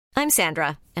I'm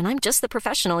Sandra, and I'm just the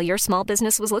professional your small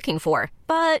business was looking for.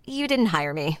 But you didn't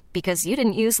hire me because you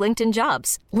didn't use LinkedIn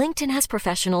Jobs. LinkedIn has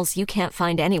professionals you can't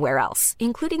find anywhere else,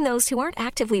 including those who aren't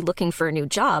actively looking for a new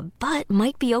job, but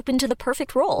might be open to the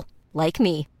perfect role, like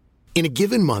me. In a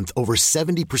given month, over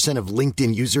 70% of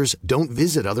LinkedIn users don't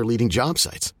visit other leading job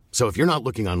sites. So if you're not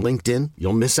looking on LinkedIn,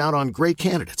 you'll miss out on great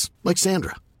candidates like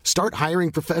Sandra. Start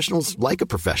hiring professionals like a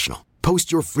professional.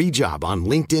 Post your free job on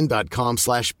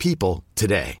linkedin.com/people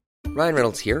today. Ryan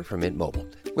Reynolds here from Mint Mobile.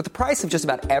 With the price of just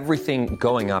about everything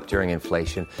going up during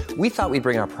inflation, we thought we'd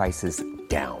bring our prices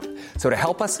down. So to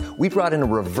help us, we brought in a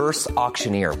reverse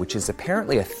auctioneer, which is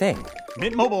apparently a thing.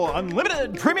 Mint Mobile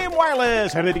Unlimited Premium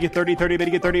Wireless. How to get 30, 30, bit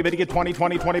to get 30, bit to get 20,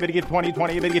 20, 20, bit to get 20,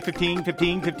 20, bit to get 15,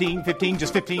 15, 15, 15,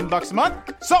 just $15 a month?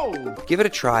 Sold! Give it a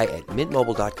try at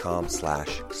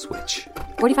mintmobile.com/switch.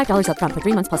 $45 up front for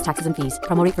 3 months plus taxes and fees.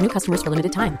 Promo rate for new customers for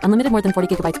limited time. Unlimited more than 40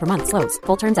 gigabytes per month. Slows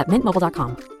full terms at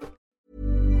mintmobile.com.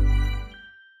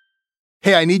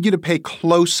 Hey, I need you to pay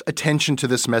close attention to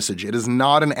this message. It is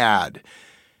not an ad.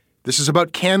 This is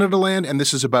about Canadaland, and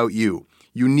this is about you.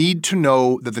 You need to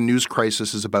know that the news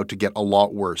crisis is about to get a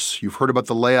lot worse. You've heard about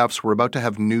the layoffs. We're about to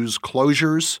have news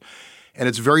closures, and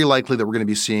it's very likely that we're going to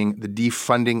be seeing the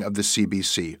defunding of the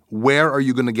CBC. Where are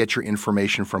you going to get your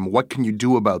information from? What can you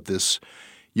do about this?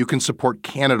 You can support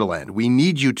Canadaland. We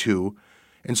need you to.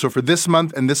 And so for this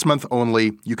month and this month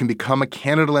only, you can become a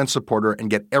Canadaland supporter and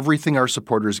get everything our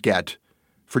supporters get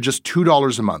for just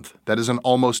 $2 a month. That is an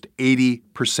almost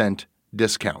 80%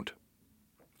 discount.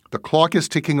 The clock is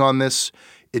ticking on this.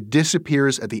 It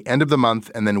disappears at the end of the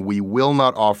month, and then we will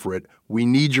not offer it. We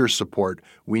need your support.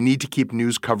 We need to keep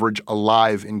news coverage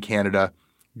alive in Canada.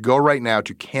 Go right now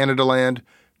to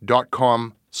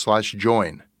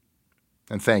canadaland.com/join.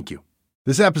 And thank you.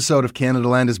 This episode of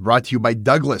Canadaland is brought to you by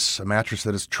Douglas, a mattress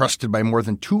that is trusted by more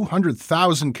than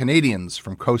 200,000 Canadians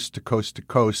from coast to coast to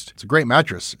coast. It's a great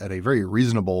mattress at a very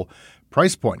reasonable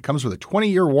price point. Comes with a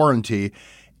 20-year warranty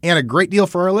and a great deal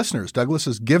for our listeners. Douglas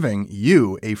is giving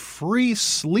you a free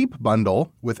sleep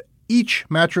bundle with each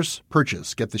mattress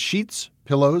purchase. Get the sheets,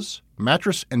 pillows,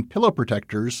 mattress, and pillow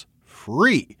protectors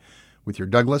free with your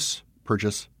Douglas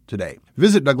purchase today.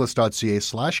 Visit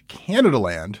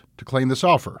douglas.ca/Canadaland to claim this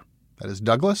offer. That is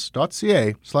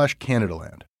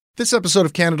douglas.ca/Canadaland. This episode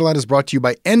of Canadaland is brought to you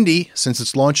by Endy. Since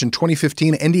its launch in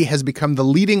 2015, Endy has become the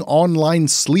leading online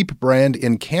sleep brand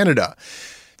in Canada.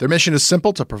 Their mission is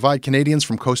simple: to provide Canadians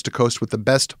from coast to coast with the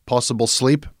best possible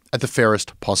sleep at the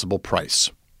fairest possible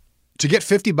price. To get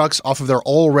 $50 off of their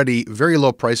already very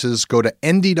low prices, go to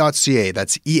endy.ca,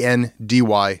 that's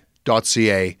ENDY.ca,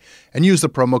 and use the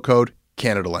promo code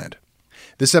Canadaland.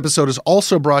 This episode is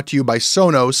also brought to you by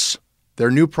Sonos. Their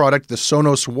new product, the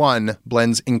Sonos One,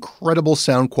 blends incredible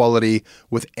sound quality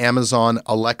with Amazon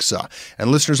Alexa. And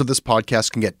listeners of this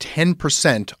podcast can get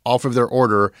 10% off of their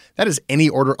order. That is any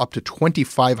order up to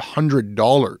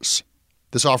 $2,500.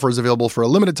 This offer is available for a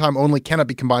limited time only, cannot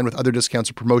be combined with other discounts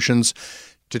or promotions.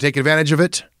 To take advantage of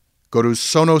it, go to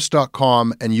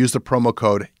Sonos.com and use the promo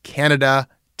code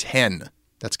Canada10.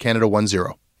 That's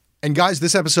Canada10. And guys,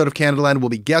 this episode of Canadaland will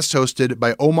be guest hosted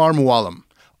by Omar Mualim.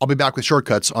 I'll be back with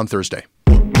Shortcuts on Thursday.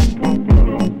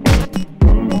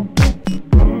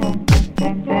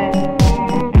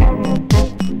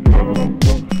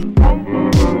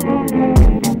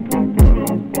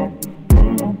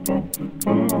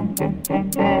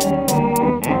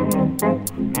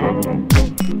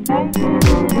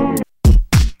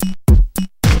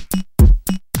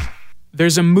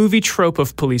 There's a movie trope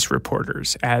of police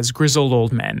reporters as grizzled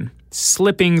old men,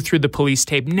 slipping through the police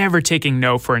tape, never taking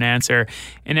no for an answer,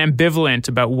 and ambivalent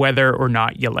about whether or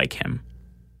not you like him.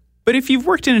 But if you've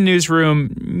worked in a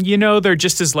newsroom, you know they're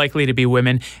just as likely to be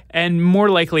women, and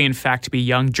more likely, in fact, to be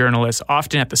young journalists,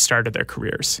 often at the start of their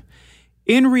careers.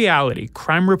 In reality,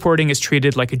 crime reporting is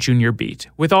treated like a junior beat,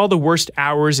 with all the worst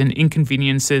hours and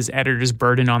inconveniences editors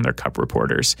burden on their cub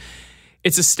reporters.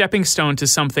 It's a stepping stone to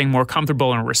something more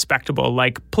comfortable and respectable,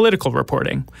 like political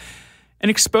reporting.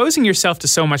 And exposing yourself to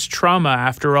so much trauma,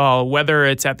 after all, whether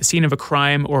it's at the scene of a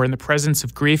crime or in the presence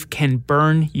of grief, can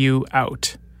burn you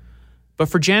out. But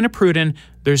for Jana Pruden,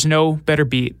 there's no better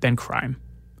beat than crime.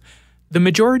 The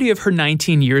majority of her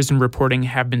 19 years in reporting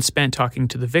have been spent talking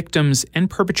to the victims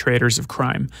and perpetrators of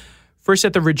crime. First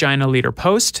at the Regina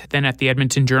Leader-Post, then at the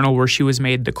Edmonton Journal, where she was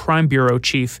made the Crime Bureau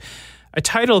Chief, a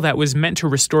title that was meant to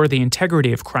restore the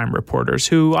integrity of crime reporters,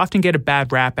 who often get a bad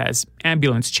rap as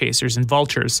ambulance chasers and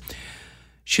vultures.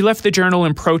 She left the Journal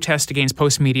in protest against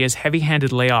Postmedia's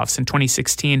heavy-handed layoffs in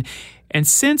 2016, and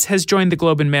since has joined the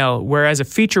Globe and Mail, where as a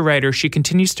feature writer she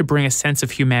continues to bring a sense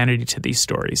of humanity to these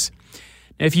stories.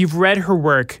 If you've read her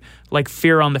work, like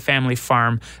Fear on the Family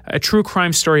Farm, a true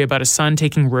crime story about a son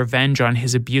taking revenge on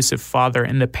his abusive father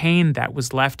and the pain that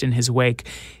was left in his wake,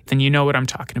 then you know what I'm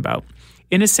talking about.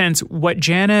 In a sense, what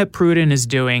Jana Pruden is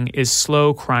doing is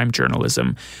slow crime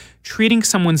journalism, treating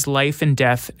someone's life and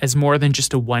death as more than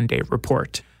just a one-day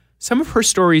report. Some of her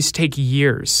stories take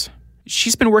years.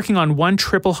 She's been working on one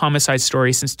triple homicide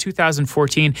story since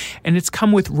 2014, and it's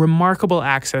come with remarkable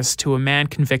access to a man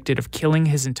convicted of killing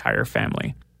his entire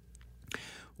family.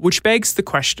 Which begs the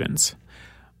questions.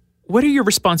 What are your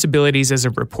responsibilities as a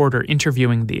reporter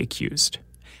interviewing the accused?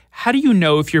 How do you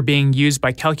know if you're being used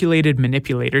by calculated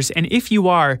manipulators, and if you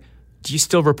are, do you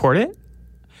still report it?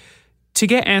 To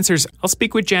get answers, I'll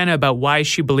speak with Jana about why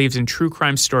she believes in true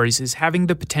crime stories as having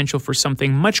the potential for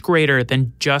something much greater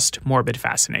than just morbid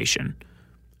fascination.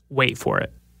 Wait for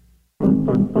it.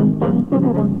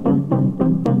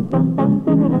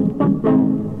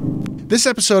 This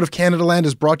episode of Canadaland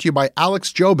is brought to you by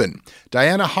Alex Jobin,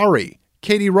 Diana Hari,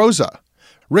 Katie Rosa,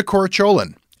 Rick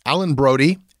Horacholin, Alan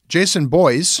Brody, Jason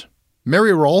Boyes,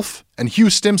 Mary Rolfe, and Hugh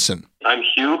Stimson. I'm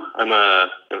Hugh. I'm an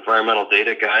environmental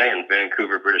data guy in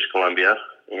Vancouver, British Columbia.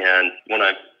 And when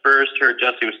I first heard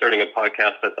Jesse was starting a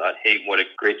podcast, I thought, hey, what a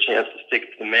great chance to stick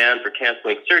to the man for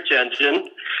canceling search engine.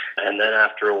 And then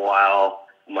after a while,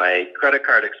 my credit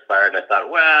card expired, and I thought,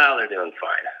 well, they're doing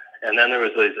fine. And then there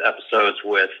was these episodes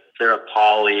with Sarah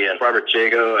Polley and Robert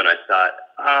Jago, and I thought,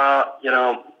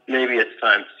 maybe it's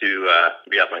time to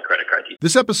re-up my credit card.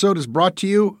 This episode is brought to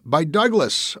you by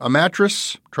Douglas, a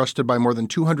mattress trusted by more than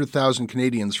 200,000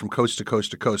 Canadians from coast to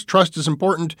coast to coast. Trust is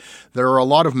important. There are a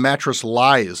lot of mattress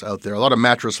lies out there, a lot of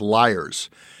mattress liars.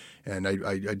 And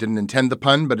I didn't intend the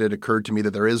pun, but it occurred to me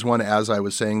that there is one as I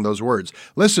was saying those words.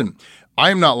 Listen,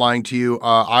 I am not lying to you.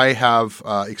 I have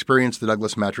experienced the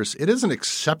Douglas mattress. It is an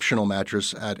exceptional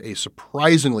mattress at a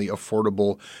surprisingly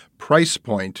affordable price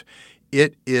point.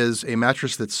 It is a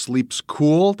mattress that sleeps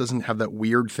cool, doesn't have that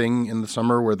weird thing in the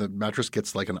summer where the mattress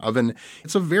gets like an oven.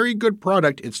 It's a very good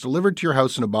product. It's delivered to your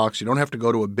house in a box. You don't have to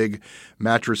go to a big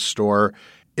mattress store.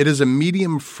 It is a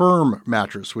medium firm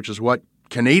mattress, which is what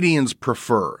Canadians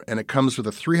prefer, and it comes with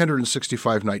a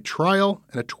 365-night trial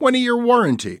and a 20-year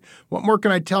warranty. What more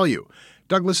can I tell you?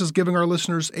 Douglas is giving our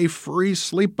listeners a free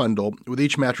sleep bundle with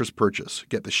each mattress purchase.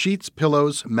 Get the sheets,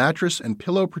 pillows, mattress, and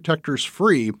pillow protectors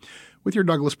free with your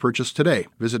Douglas purchase today.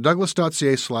 Visit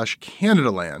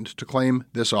douglas.ca/Canadaland to claim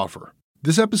this offer.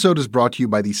 This episode is brought to you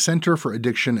by the Centre for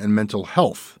Addiction and Mental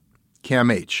Health,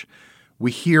 CAMH.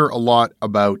 We hear a lot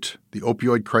about the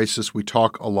opioid crisis. We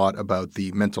talk a lot about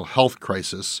the mental health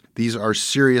crisis. These are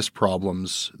serious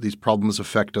problems. These problems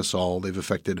affect us all. They've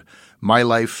affected my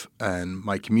life and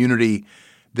my community.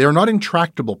 They're not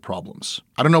intractable problems.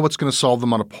 I don't know what's going to solve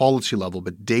them on a policy level,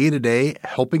 but day-to-day,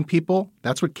 helping people,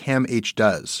 that's what CAMH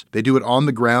does. They do it on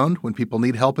the ground when people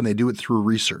need help, and they do it through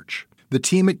research. The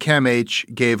team at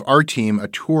CAMH gave our team a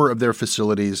tour of their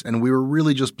facilities, and we were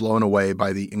really just blown away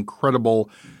by the incredible,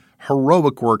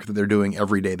 heroic work that they're doing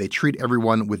every day. They treat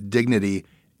everyone with dignity,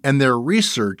 and their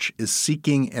research is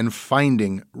seeking and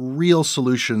finding real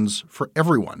solutions for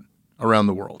everyone around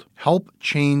the world. Help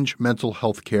change mental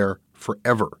health care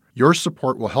forever. Your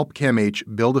support will help CAMH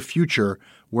build a future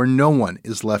where no one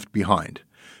is left behind.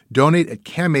 Donate at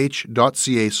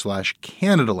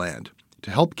camh.ca/Canadaland to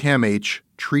help CAMH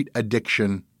treat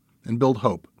addiction and build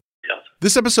hope.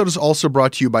 This episode is also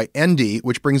brought to you by Endy,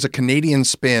 which brings a Canadian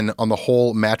spin on the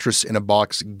whole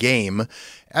mattress-in-a-box game.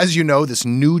 As you know, this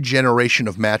new generation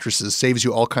of mattresses saves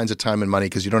you all kinds of time and money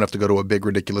because you don't have to go to a big,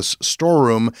 ridiculous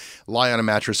storeroom, lie on a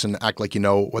mattress, and act like you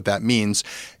know what that means.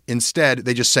 Instead,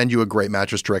 they just send you a great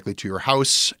mattress directly to your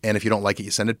house, and if you don't like it,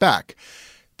 you send it back.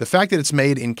 The fact that it's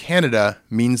made in Canada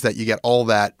means that you get all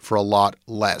that for a lot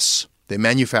less. They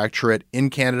manufacture it in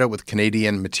Canada with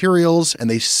Canadian materials, and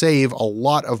they save a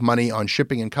lot of money on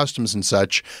shipping and customs and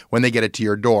such when they get it to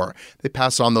your door. They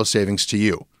pass on those savings to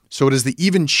you. So it is the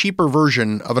even cheaper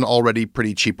version of an already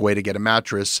pretty cheap way to get a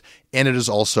mattress, and it is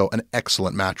also an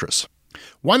excellent mattress.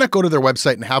 Why not go to their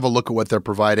website and have a look at what they're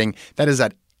providing? That is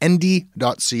at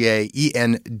endy.ca,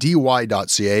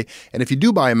 endy.ca. And if you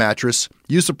do buy a mattress,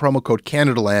 use the promo code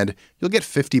CanadaLand, you'll get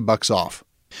 $50 off.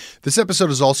 This episode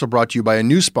is also brought to you by a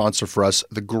new sponsor for us,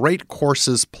 the Great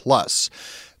Courses Plus.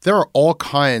 There are all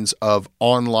kinds of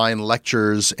online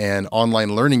lectures and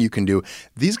online learning you can do.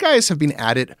 These guys have been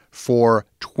at it for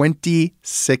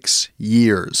 26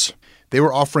 years. They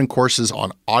were offering courses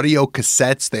on audio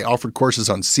cassettes. They offered courses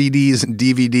on CDs and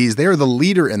DVDs. They are the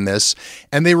leader in this,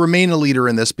 and they remain a leader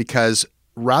in this because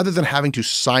rather than having to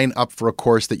sign up for a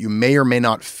course that you may or may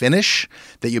not finish,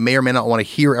 that you may or may not want to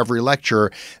hear every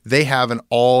lecture, they have an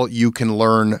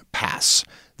all-you-can-learn pass.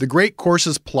 The Great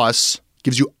Courses Plus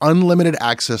gives you unlimited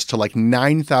access to like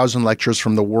 9,000 lectures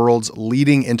from the world's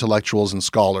leading intellectuals and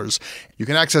scholars. You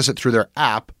can access it through their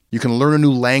app. You can learn a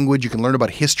new language. You can learn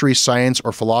about history, science,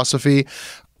 or philosophy.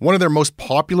 One of their most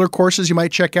popular courses you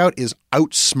might check out is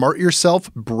Outsmart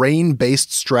Yourself,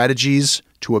 Brain-Based Strategies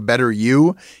to a Better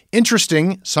You.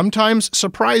 Interesting, sometimes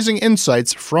surprising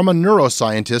insights from a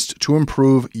neuroscientist to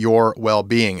improve your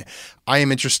well-being. I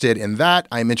am interested in that.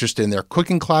 I am interested in their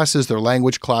cooking classes, their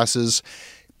language classes.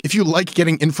 If you like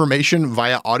getting information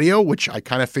via audio, which I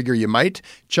kind of figure you might,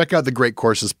 check out the Great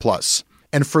Courses Plus.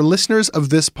 And for listeners of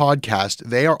this podcast,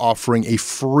 they are offering a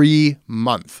free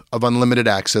month of unlimited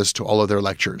access to all of their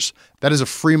lectures. That is a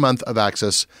free month of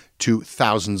access to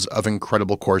thousands of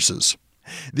incredible courses.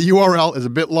 The URL is a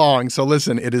bit long, so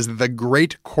listen, it is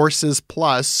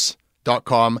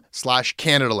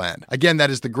thegreatcoursesplus.com/Canadaland. Again,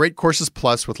 that is the Great Courses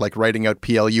Plus with like writing out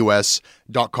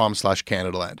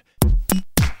PLUS.com/Canadaland.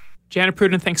 Janet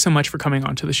Pruden, thanks so much for coming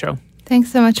on to the show.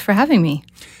 Thanks so much for having me.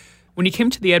 When you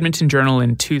came to the Edmonton Journal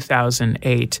in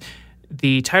 2008,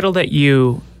 the title that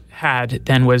you had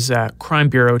then was Crime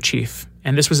Bureau Chief,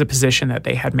 and this was a position that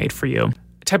they had made for you.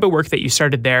 The type of work that you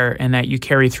started there and that you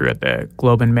carry through at the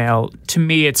Globe and Mail, to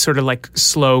me, it's sort of like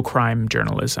slow crime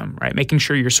journalism, right? Making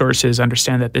sure your sources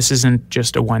understand that this isn't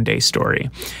just a one-day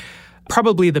story.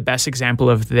 Probably the best example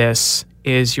of this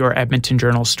is your Edmonton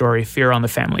Journal story, Fear on the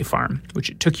Family Farm,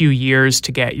 which it took you years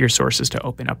to get your sources to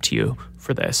open up to you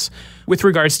for this. With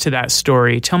regards to that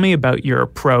story, tell me about your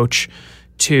approach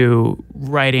to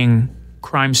writing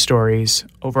crime stories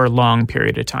over a long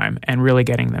period of time and really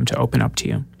getting them to open up to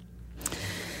you.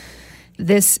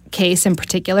 This case in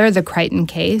particular, the Crichton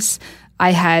case,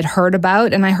 I had heard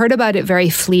about, and I heard about it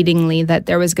very fleetingly, that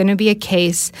there was going to be a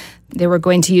case. They were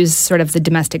going to use sort of the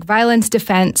domestic violence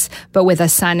defense, but with a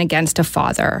son against a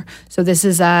father. So this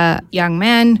is a young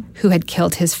man who had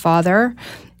killed his father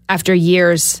after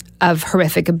years of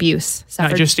horrific abuse.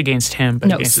 Not just against him,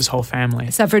 but against his whole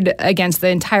family. Suffered against the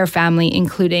entire family,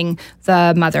 including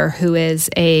the mother, who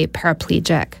is a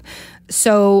paraplegic.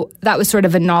 So that was sort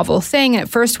of a novel thing. At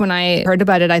first, when I heard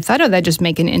about it, I thought, that'd just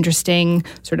make an interesting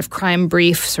sort of crime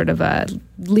brief, sort of a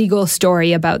legal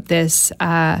story about this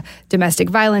domestic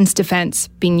violence defense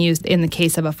being used in the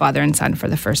case of a father and son for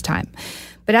the first time.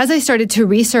 But as I started to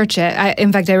research it,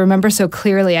 in fact, I remember so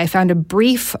clearly, I found a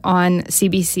brief on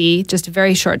CBC, just a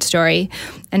very short story,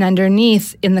 and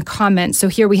underneath in the comments, so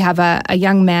here we have a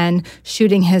young man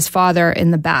shooting his father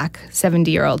in the back,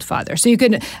 70-year-old father. So you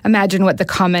could imagine what the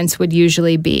comments would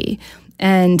usually be.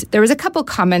 And there was a couple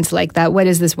comments like that, what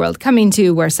is this world coming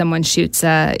to, where someone shoots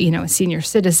a senior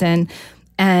citizen.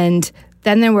 And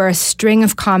then there were a string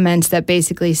of comments that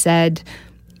basically said,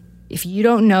 if you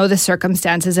don't know the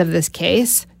circumstances of this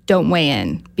case, don't weigh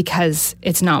in because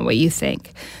it's not what you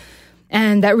think.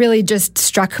 And that really just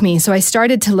struck me. So I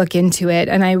started to look into it,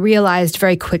 and I realized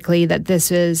very quickly that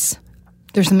there's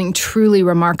something truly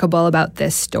remarkable about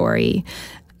this story.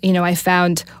 I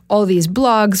found all these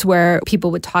blogs where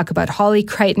people would talk about Holly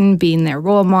Crichton being their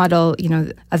role model,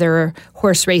 other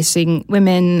horse racing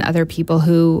women, other people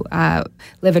who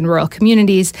live in rural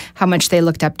communities, how much they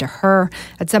looked up to her.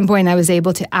 At some point, I was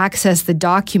able to access the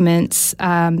documents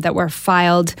that were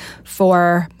filed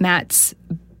for Matt's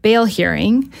bail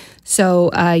hearing. So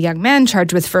a young man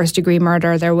charged with first-degree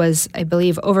murder, there was, I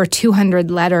believe, over 200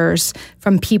 letters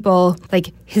from people,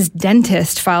 like his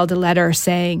dentist filed a letter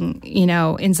saying,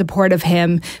 in support of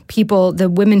him, people, the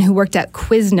women who worked at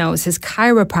Quiznos, his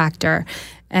chiropractor,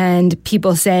 and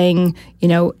people saying,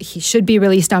 he should be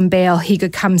released on bail. He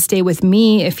could come stay with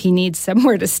me if he needs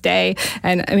somewhere to stay.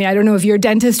 And I don't know if your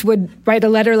dentist would write a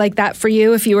letter like that for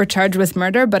you if you were charged with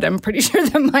murder, but I'm pretty sure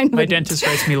that mine would. My dentist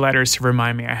writes me letters to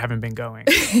remind me I haven't been going.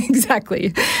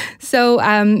 Exactly. So,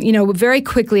 very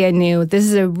quickly I knew this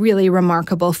is a really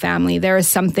remarkable family. There is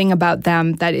something about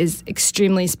them that is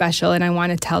extremely special, and I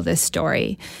want to tell this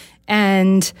story.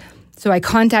 And so I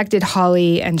contacted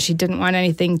Holly, and she didn't want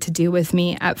anything to do with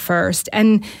me at first.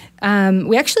 And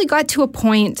we actually got to a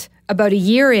point about a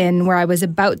year in where I was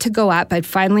about to go up. I'd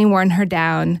finally worn her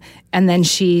down. And then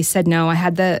she said no. I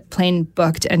had the plane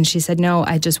booked, and she said, no,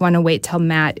 I just want to wait till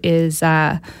Matt is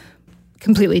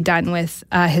completely done with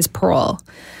his parole.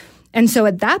 And so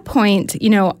at that point,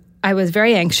 I was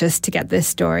very anxious to get this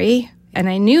story. And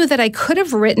I knew that I could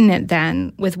have written it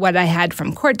then with what I had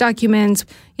from court documents.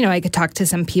 I could talk to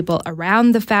some people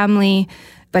around the family,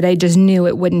 but I just knew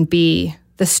it wouldn't be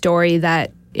the story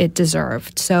that it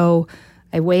deserved. So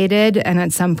I waited, and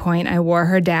at some point I wore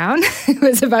her down. It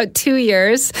was about 2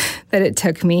 years that it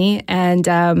took me.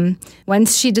 And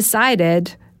once she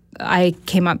decided, I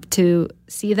came up to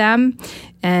see them,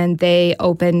 and they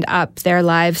opened up their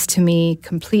lives to me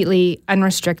completely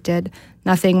unrestricted.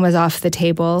 Nothing was off the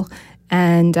table.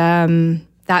 And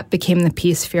that became the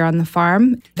piece Fear on the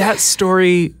Farm. That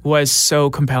story was so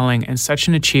compelling and such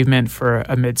an achievement for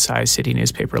a mid-sized city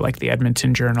newspaper like the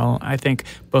Edmonton Journal. I think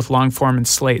both Longform and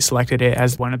Slate selected it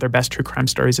as one of their best true crime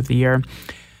stories of the year.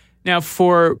 Now,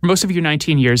 for most of your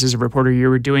 19 years as a reporter, you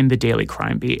were doing the Daily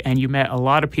Crime Beat, and you met a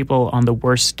lot of people on the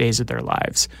worst days of their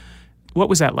lives. What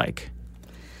was that like?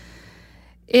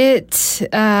 It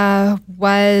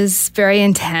was very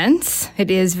intense. It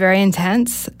is very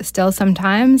intense still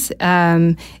sometimes.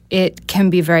 It can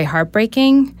be very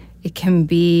heartbreaking. It can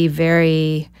be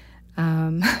very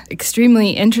extremely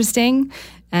interesting.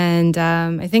 And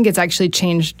I think it's actually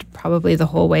changed probably the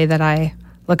whole way that I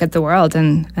look at the world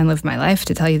and live my life,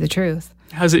 to tell you the truth.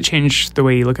 How's it changed the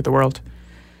way you look at the world?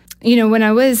 You know, when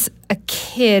I was a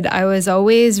kid, I was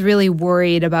always really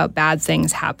worried about bad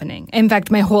things happening. In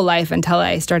fact, my whole life until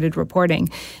I started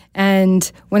reporting.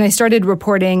 And when I started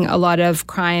reporting a lot of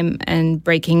crime and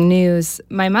breaking news,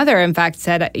 my mother, in fact,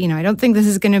 said, you know, I don't think this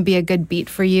is going to be a good beat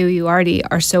for you. You already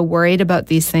are so worried about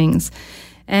these things.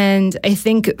 And I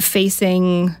think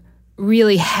facing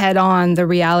really head on the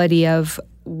reality of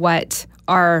what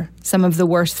are some of the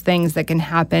worst things that can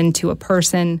happen to a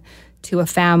person, to a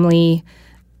family,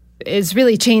 it's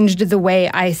really changed the way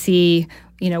I see,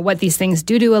 you know, what these things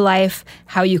do to a life,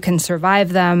 how you can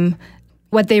survive them,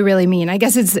 what they really mean. I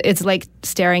guess it's like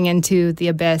staring into the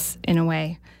abyss in a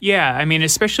way. Yeah, I mean,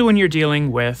 especially when you're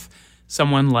dealing with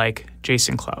someone like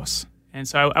Jason Klaus. And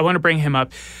so I want to bring him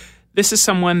up. This is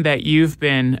someone that you've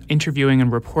been interviewing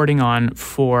and reporting on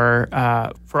for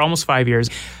almost 5 years,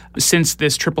 since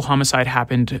this triple homicide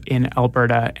happened in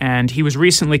Alberta. And he was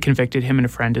recently convicted, him and a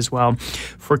friend as well,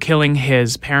 for killing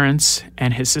his parents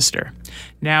and his sister.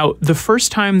 Now, the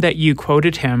first time that you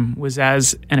quoted him was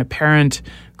as an apparent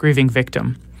grieving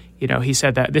victim. You know, he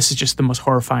said that this is just the most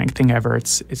horrifying thing ever.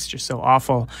 It's just so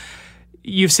awful.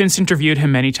 You've since interviewed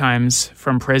him many times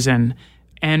from prison,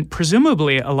 and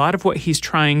presumably a lot of what he's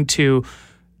trying to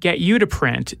get you to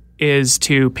print is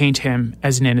to paint him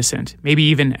as an innocent, maybe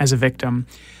even as a victim.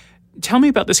 Tell me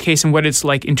about this case and what it's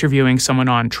like interviewing someone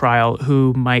on trial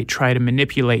who might try to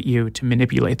manipulate you to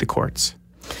manipulate the courts.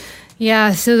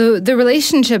 Yeah, so the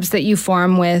relationships that you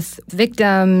form with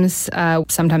victims,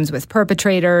 sometimes with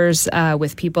perpetrators,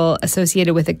 with people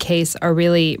associated with a case are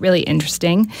really, really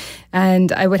interesting.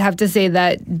 And I would have to say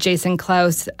that Jason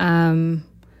Klaus,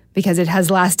 because it has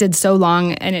lasted so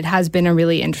long and it has been a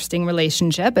really interesting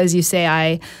relationship. As you say,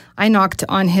 I knocked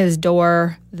on his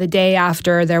door the day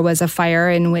after there was a fire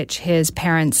in which his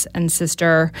parents and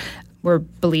sister were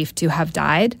believed to have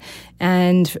died.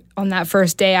 And on that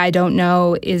first day, I don't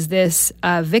know, is this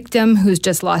a victim who's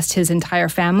just lost his entire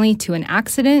family to an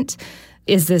accident?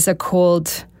 Is this a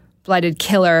cold-blooded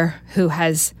killer who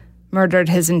has murdered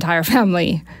his entire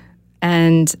family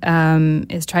and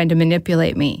is trying to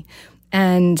manipulate me?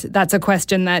 And that's a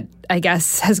question that I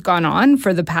guess has gone on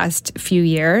for the past few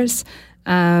years.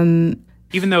 Even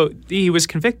though he was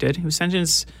convicted, he was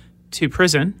sentenced to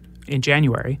prison in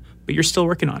January, but you're still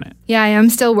working on it. Yeah, I am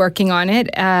still working on it.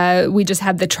 We just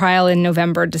had the trial in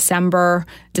November, December.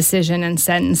 Decision and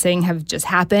sentencing have just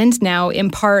happened. Now, in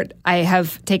part, I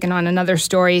have taken on another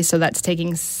story, so that's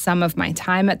taking some of my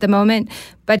time at the moment.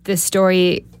 But this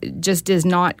story just is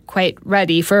not quite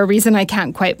ready for a reason I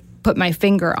can't quite put my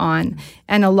finger on.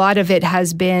 And a lot of it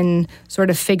has been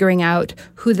sort of figuring out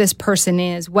who this person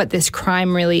is, what this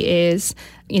crime really is.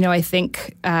 You know, I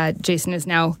think Jason is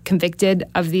now convicted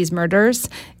of these murders,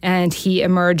 and he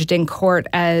emerged in court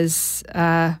as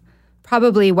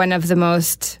probably one of the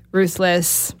most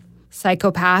ruthless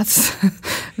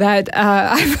psychopaths that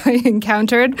I've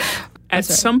encountered. At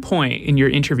some point in your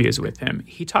interviews with him,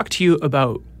 he talked to you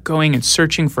about going and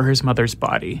searching for his mother's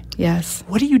body. Yes.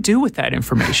 What do you do with that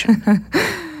information?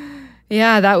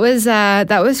 Yeah, that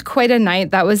was quite a night.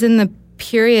 That was in the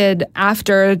period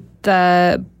after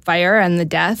the fire and the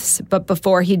deaths, but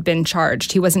before he'd been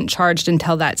charged. He wasn't charged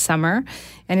until that summer.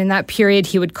 And in that period,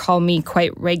 he would call me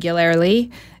quite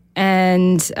regularly.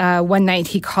 And one night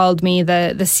he called me,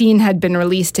 the scene had been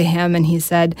released to him, and he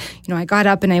said, you know, I got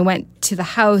up and I went to the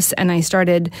house and I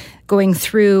started going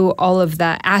through all of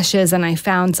the ashes, and I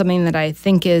found something that I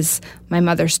think is my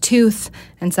mother's tooth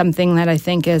and something that I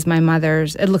think is my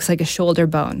mother's, it looks like a shoulder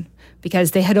bone,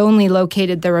 because they had only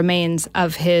located the remains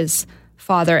of his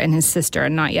father and his sister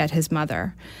and not yet his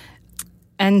mother.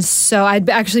 And so I'd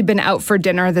actually been out for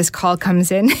dinner. This call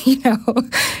comes in,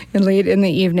 late in the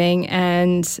evening.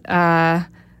 And I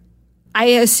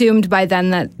assumed by then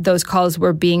that those calls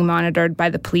were being monitored by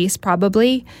the police,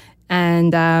 probably.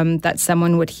 and that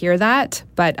someone would hear that.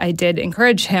 But I did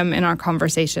encourage him in our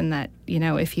conversation that,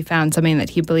 if he found something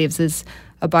that he believes is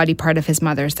a body part of his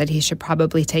mother's, that he should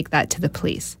probably take that to the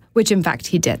police, which in fact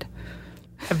he did.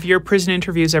 Have your prison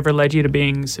interviews ever led you to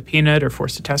being subpoenaed or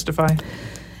forced to testify?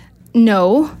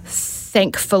 No,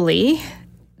 thankfully.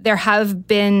 There have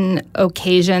been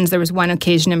occasions. There was one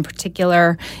occasion in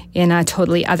particular in a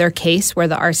totally other case where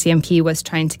the RCMP was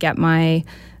trying to get my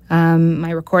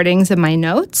recordings and my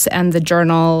notes, and the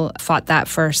Journal fought that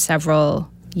for several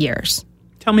years.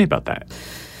 Tell me about that.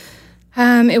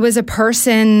 It was a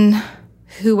person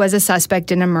who was a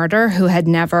suspect in a murder who had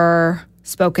never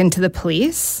spoken to the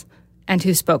police and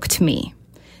who spoke to me.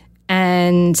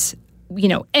 And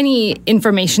any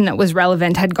information that was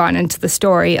relevant had gone into the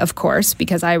story, of course,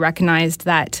 because I recognized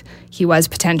that he was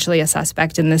potentially a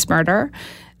suspect in this murder.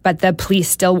 But the police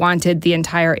still wanted the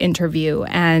entire interview.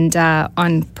 And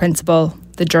on principle,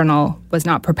 the Journal was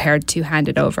not prepared to hand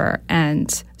it over.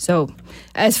 And so,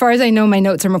 as far as I know, my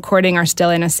notes and recording are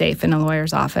still in a safe in a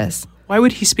lawyer's office. Why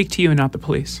would he speak to you and not the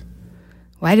police?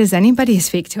 Why does anybody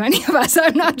speak to any of us?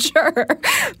 I'm not sure.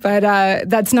 But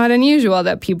that's not unusual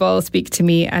that people speak to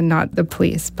me and not the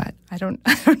police. But I don't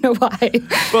know why.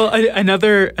 Well,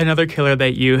 another killer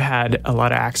that you had a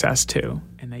lot of access to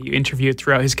and that you interviewed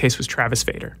throughout his case was Travis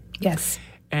Vader. Yes.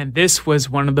 And this was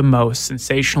one of the most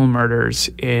sensational murders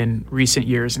in recent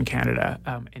years in Canada.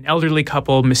 An elderly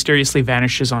couple mysteriously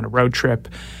vanishes on a road trip,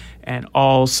 and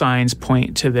all signs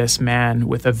point to this man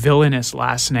with a villainous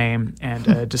last name and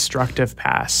a destructive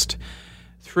past.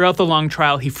 Throughout the long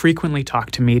trial, he frequently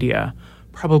talked to media,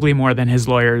 probably more than his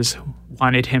lawyers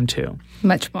wanted him to.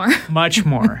 Much more. Much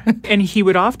more. And he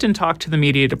would often talk to the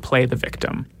media to play the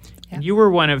victim. Yeah. And you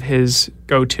were one of his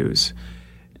go-tos.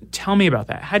 Tell me about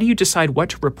that. How do you decide what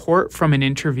to report from an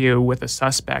interview with a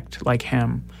suspect like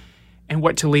him and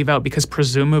what to leave out because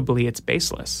presumably it's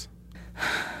baseless?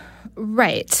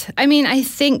 Right. I mean, I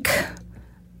think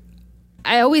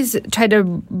I always try to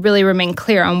really remain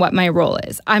clear on what my role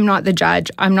is. I'm not the judge.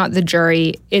 I'm not the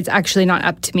jury. It's actually not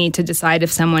up to me to decide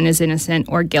if someone is innocent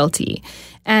or guilty.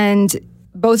 And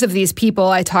both of these people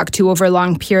I talked to over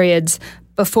long periods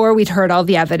before we'd heard all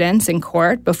the evidence in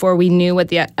court, before we knew what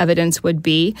the evidence would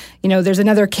be. There's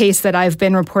another case that I've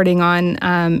been reporting on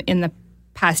in the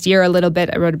past year a little bit.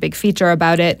 I wrote a big feature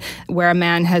about it where a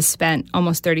man has spent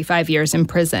almost 35 years in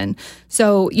prison.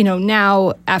 So,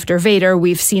 now after Vader,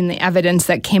 we've seen the evidence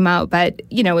that came out, but,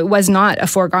 it was not a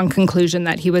foregone conclusion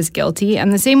that he was guilty.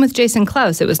 And the same with Jason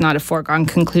Klaus. It was not a foregone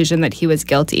conclusion that he was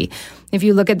guilty. If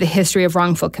you look at the history of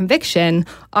wrongful conviction,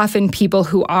 often people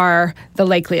who are the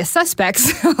likeliest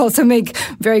suspects also make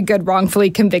very good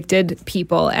wrongfully convicted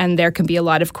people. And there can be a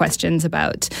lot of questions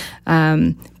about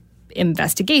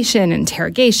investigation,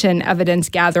 interrogation, evidence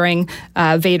gathering.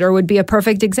 Vader would be a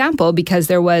perfect example because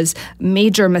there was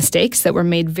major mistakes that were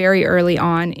made very early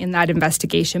on in that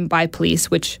investigation by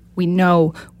police, which we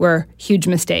know were huge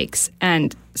mistakes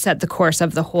and set the course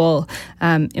of the whole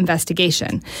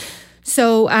investigation.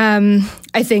 So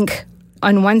I think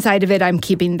on one side of it, I'm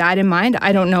keeping that in mind.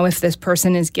 I don't know if this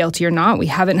person is guilty or not. We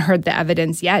haven't heard the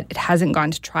evidence yet. It hasn't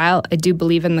gone to trial. I do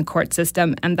believe in the court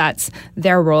system, and that's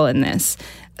their role in this.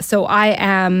 So I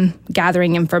am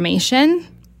gathering information.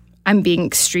 I'm being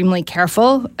extremely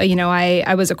careful.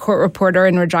 I was a court reporter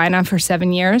in Regina for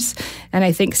 7 years, and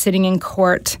I think sitting in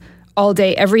court all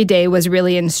day, every day was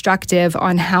really instructive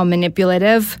on how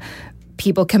manipulative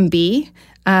people can be.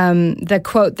 The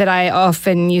quote that I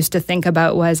often used to think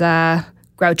about was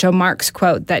Groucho Marx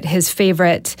quote that his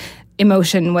favorite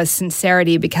emotion was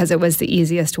sincerity because it was the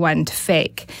easiest one to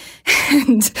fake.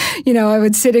 And, I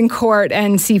would sit in court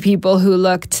and see people who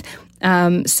looked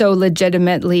so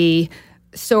legitimately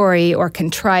sorry or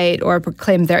contrite or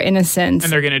proclaim their innocence.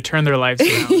 And they're going to turn their lives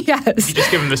around. Yes. You just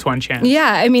give them this one chance.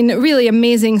 Yeah. I mean, really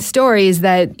amazing stories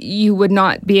that you would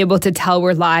not be able to tell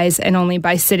were lies, and only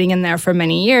by sitting in there for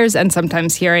many years and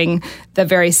sometimes hearing the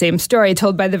very same story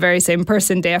told by the very same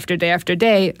person day after day after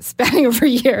day, spanning over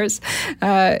years.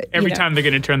 Every time they're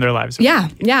going to turn their lives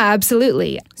around. Yeah,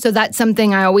 absolutely. So that's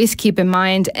something I always keep in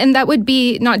mind. And that would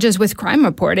be not just with crime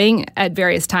reporting. At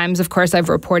various times, of course, I've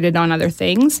reported on other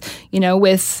things,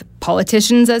 with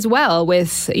politicians as well,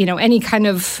 with, any kind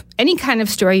of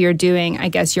story you're doing. I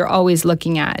guess you're always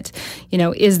looking at,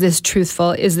 is this truthful?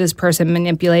 Is this person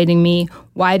manipulating me?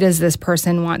 Why does this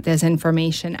person want this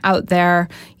information out there?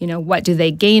 What do they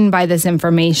gain by this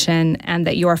information? And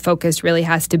that your focus really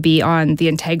has to be on the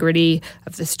integrity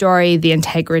of the story, the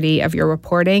integrity of your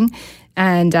reporting,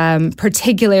 and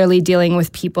particularly dealing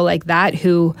with people like that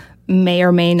who may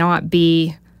or may not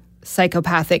be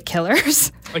psychopathic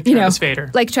killers. Like Travis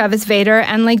Vader. Like Travis Vader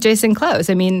and like Jason Klaus.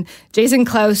 I mean, Jason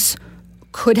Klaus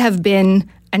could have been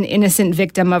an innocent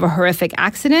victim of a horrific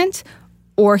accident,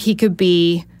 or he could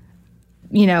be,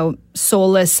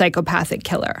 soulless psychopathic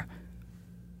killer.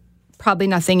 Probably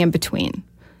nothing in between.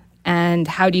 And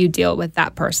how do you deal with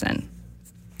that person?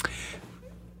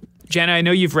 Jana, I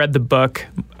know you've read the book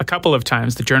a couple of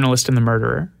times, The Journalist and the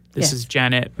Murderer. This is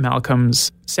Janet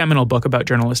Malcolm's seminal book about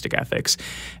journalistic ethics.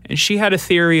 And she had a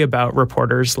theory about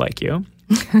reporters like you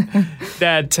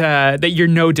that you're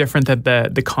no different than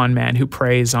the con man who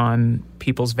preys on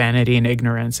people's vanity and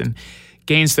ignorance and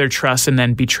gains their trust and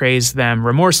then betrays them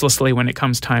remorselessly when it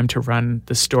comes time to run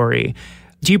the story.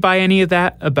 Do you buy any of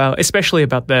that, especially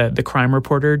about the crime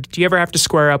reporter? Do you ever have to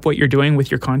square up what you're doing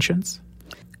with your conscience?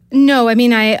 No, I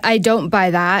mean, I don't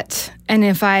buy that. And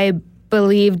if I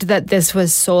believed that this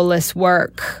was soulless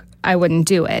work, I wouldn't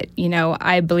do it.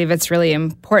 I believe it's really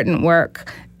important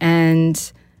work.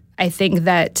 And I think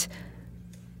that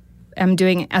I'm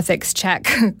doing ethics check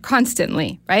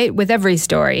constantly, right, with every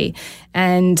story.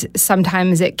 And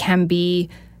sometimes it can be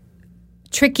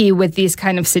tricky with these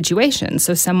kind of situations.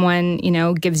 So someone,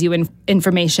 gives you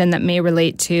information that may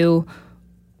relate to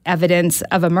evidence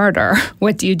of a murder.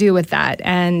 What do you do with that?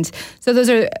 And so those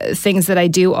are things that I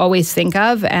do always think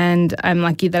of. And I'm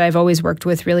lucky that I've always worked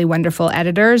with really wonderful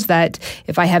editors that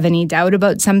if I have any doubt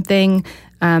about something,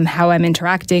 how I'm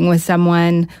interacting with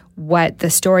someone, what the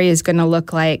story is going to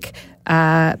look like,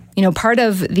 part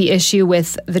of the issue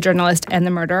with The Journalist and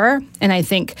the Murderer, and I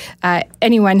think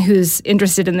anyone who's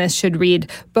interested in this should read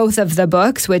both of the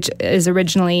books, which is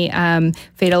originally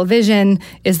Fatal Vision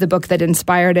is the book that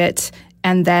inspired it,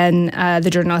 and then The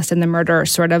Journalist and the Murderer,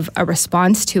 sort of a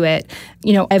response to it.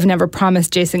 I've never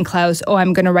promised Jason Klaus,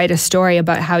 I'm going to write a story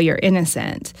about how you're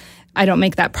innocent. I don't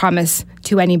make that promise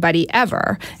to anybody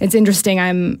ever. It's interesting.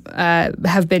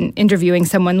 Have been interviewing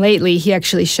someone lately. He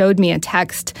actually showed me a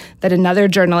text that another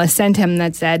journalist sent him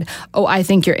that said, I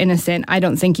think you're innocent. I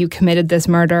don't think you committed this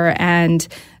murder. And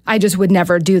I just would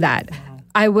never do that.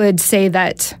 I would say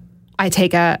that I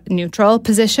take a neutral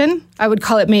position. I would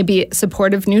call it maybe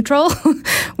supportive neutral,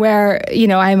 where,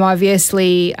 I'm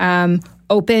obviously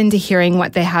open to hearing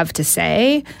what they have to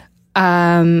say.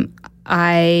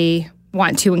 I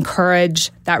want to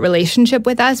encourage that relationship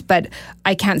with us, but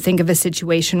I can't think of a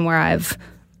situation where I've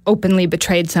openly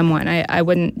betrayed someone. I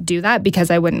wouldn't do that because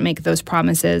I wouldn't make those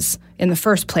promises in the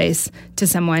first place to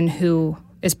someone who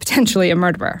is potentially a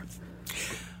murderer.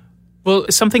 Well,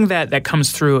 something that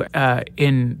comes through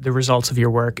in the results of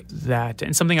your work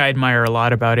and something I admire a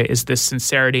lot about it is this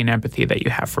sincerity and empathy that you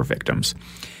have for victims,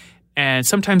 and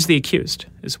sometimes the accused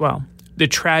as well. The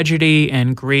tragedy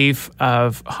and grief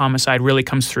of homicide really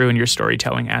comes through in your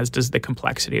storytelling, as does the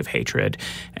complexity of hatred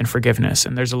and forgiveness.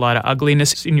 And there's a lot of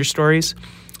ugliness in your stories,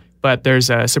 but there's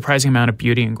a surprising amount of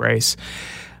beauty and grace.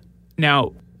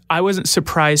 Now, I wasn't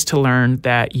surprised to learn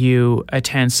that you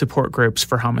attend support groups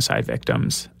for homicide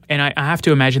victims. And I have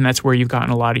to imagine that's where you've gotten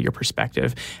a lot of your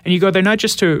perspective. And you go there not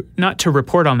to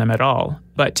report on them at all,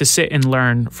 but to sit and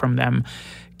learn from them.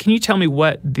 Can you tell me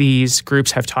what these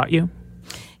groups have taught you?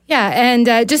 Yeah,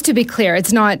 and just to be clear,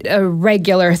 it's not a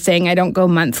regular thing. I don't go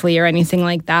monthly or anything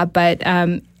like that, but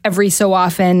every so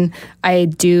often I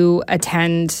do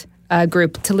attend a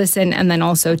group to listen and then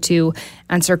also to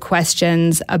answer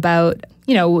questions about,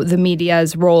 the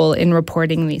media's role in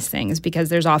reporting these things, because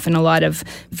there's often a lot of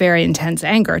very intense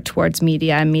anger towards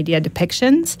media and media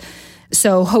depictions.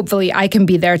 So hopefully I can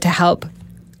be there to help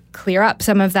clear up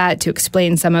some of that, to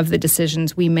explain some of the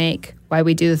decisions we make, why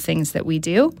we do the things that we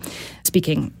do,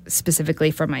 speaking specifically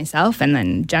for myself and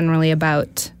then generally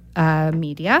about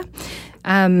media.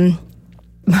 I'm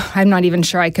not even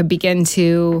sure I could begin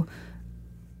to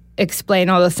explain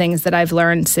all the things that I've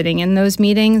learned sitting in those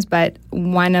meetings, but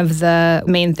one of the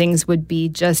main things would be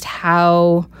just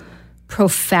how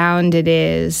profound it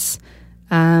is.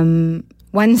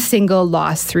 One single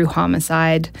loss through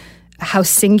homicide, how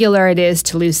singular it is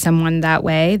to lose someone that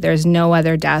way. There's no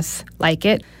other death like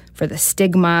it. For the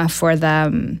stigma, for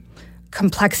the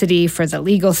complexity, for the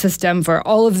legal system, for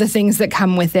all of the things that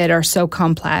come with it are so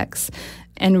complex.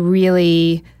 And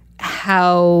really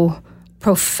how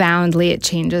profoundly it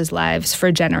changes lives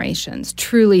for generations,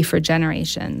 truly for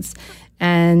generations.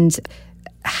 And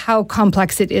how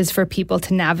complex it is for people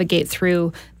to navigate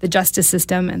through the justice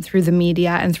system and through the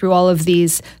media and through all of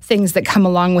these things that come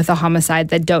along with a homicide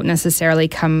that don't necessarily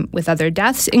come with other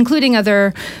deaths, including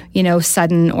other,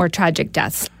 sudden or tragic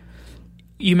deaths.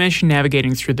 You mentioned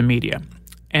navigating through the media.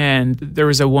 And there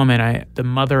was a woman, the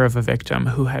mother of a victim,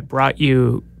 who had brought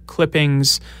you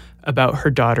clippings about her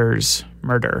daughter's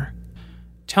murder.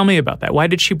 Tell me about that. Why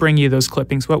did she bring you those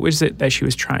clippings? What was it that she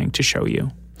was trying to show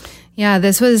you? Yeah,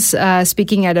 this was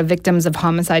speaking at a Victims of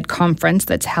Homicide conference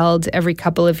that's held every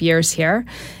couple of years here.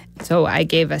 So I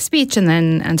gave a speech and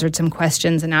then answered some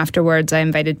questions. And afterwards, I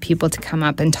invited people to come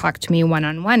up and talk to me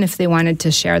one-on-one if they wanted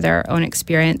to share their own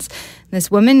experience.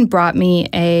 This woman brought me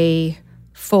a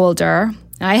folder.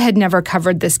 I had never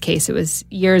covered this case. It was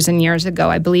years and years ago,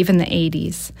 I believe in the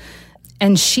 80s.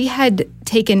 And she had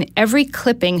taken every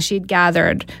clipping she'd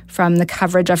gathered from the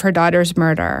coverage of her daughter's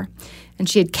murder. And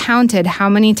she had counted how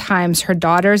many times her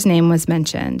daughter's name was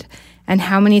mentioned and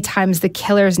how many times the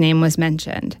killer's name was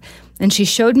mentioned. And she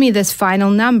showed me this final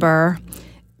number,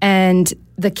 and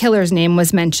the killer's name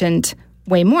was mentioned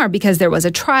way more because there was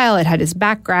a trial, it had his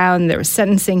background, there was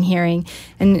sentencing hearing.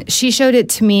 And she showed it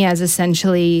to me as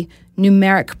essentially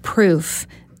numeric proof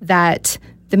that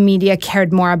the media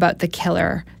cared more about the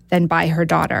killer than by her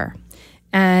daughter.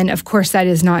 And of course, that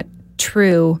is not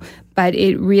true, but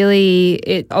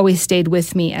it always stayed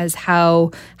with me as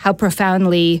how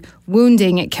profoundly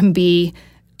wounding it can be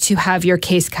to have your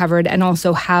case covered, and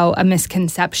also how a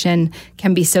misconception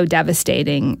can be so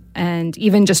devastating. And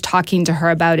even just talking to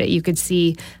her about it, you could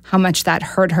see how much that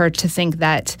hurt her to think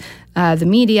that the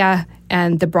media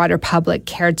and the broader public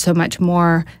cared so much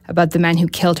more about the man who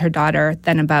killed her daughter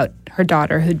than about her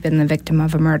daughter who'd been the victim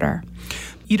of a murder.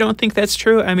 You don't think that's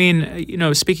true? I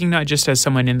mean, speaking not just as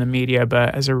someone in the media,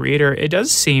 but as a reader, it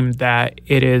does seem that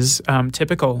it is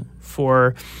typical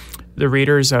for the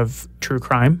readers of true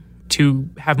crime to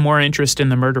have more interest in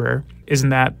the murderer. Isn't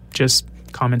that just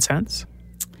common sense?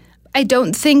 I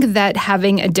don't think that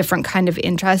having a different kind of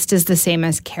interest is the same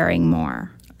as caring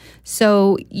more.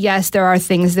 So, yes, there are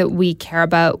things that we care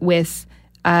about with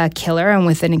a killer and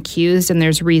with an accused, and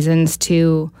there's reasons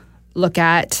to look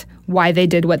at why they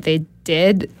did what they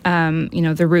did.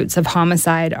 The roots of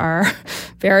homicide are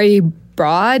very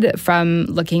broad, from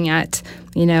looking at,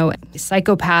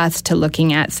 psychopaths to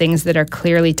looking at things that are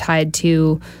clearly tied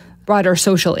to broader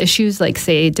social issues like,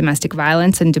 say, domestic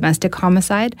violence and domestic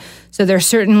homicide. So there are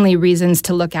certainly reasons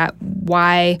to look at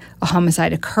why a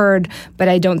homicide occurred, but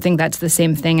I don't think that's the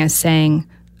same thing as saying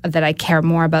that I care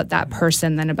more about that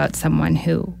person than about someone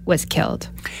who was killed.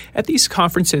 At these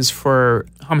conferences for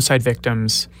homicide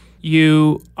victims,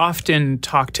 you often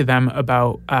talk to them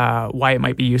about why it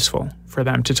might be useful for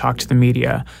them to talk to the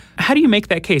media. How do you make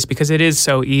that case? Because it is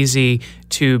so easy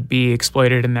to be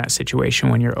exploited in that situation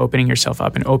when you're opening yourself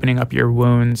up and opening up your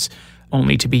wounds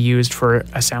only to be used for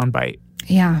a soundbite.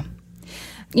 Yeah.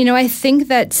 I think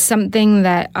that's something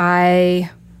that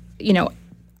I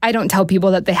don't tell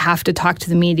people that they have to talk to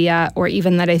the media, or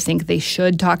even that I think they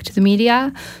should talk to the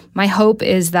media. My hope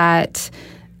is that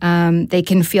they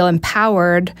can feel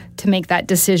empowered to make that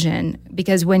decision,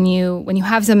 because when you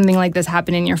have something like this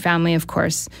happen in your family, of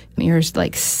course, you're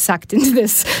like sucked into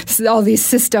all these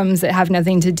systems that have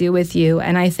nothing to do with you.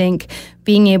 And I think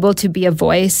being able to be a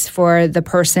voice for the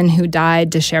person who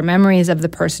died, to share memories of the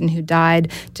person who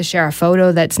died, to share a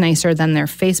photo that's nicer than their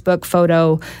Facebook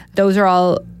photo, those are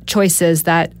all choices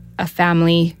that a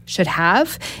family should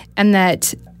have, and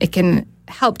that it can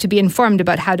help to be informed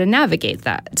about how to navigate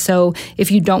that. So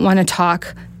if you don't want to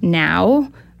talk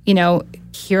now,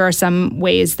 here are some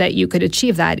ways that you could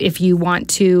achieve that. If you want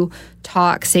to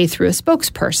talk, say, through a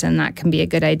spokesperson, that can be a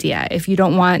good idea. If you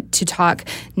don't want to talk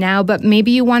now, but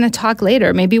maybe you want to talk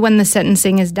later, maybe when the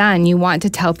sentencing is done, you want to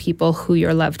tell people who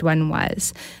your loved one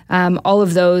was. All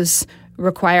of those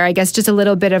require, I guess, just a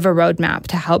little bit of a roadmap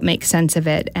to help make sense of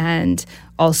it, and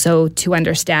also to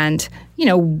understand,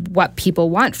 what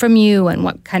people want from you and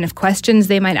what kind of questions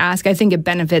they might ask. I think it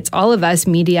benefits all of us,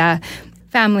 media,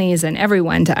 families, and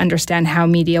everyone, to understand how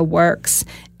media works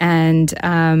and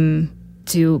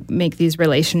to make these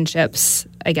relationships,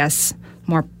 I guess,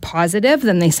 more positive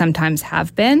than they sometimes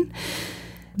have been.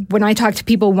 When I talk to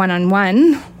people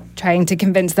one-on-one, trying to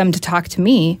convince them to talk to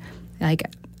me,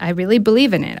 I really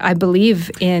believe in it. I believe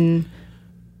in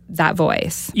that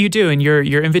voice. You do, and your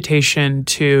invitation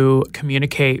to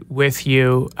communicate with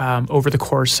you over the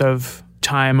course of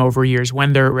time, over years,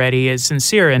 when they're ready, is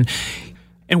sincere. And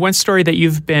one story that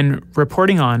you've been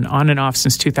reporting on and off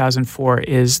since 2004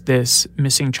 is this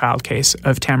missing child case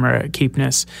of Tamara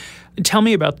Keepness. Tell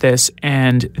me about this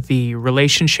and the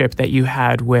relationship that you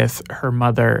had with her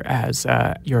mother as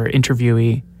your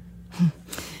interviewee.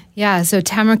 Yeah, so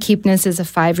Tamara Keepness is a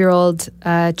 5-year-old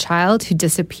child who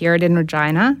disappeared in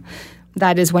Regina.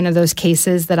 That is one of those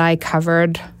cases that I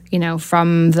covered,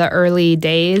 from the early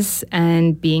days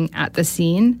and being at the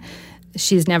scene.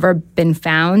 She's never been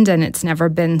found, and it's never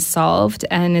been solved.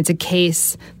 And it's a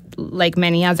case, like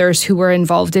many others who were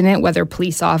involved in it, whether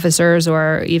police officers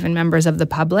or even members of the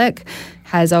public,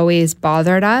 has always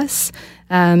bothered us.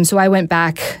 So I went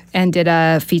back and did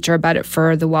a feature about it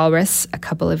for The Walrus a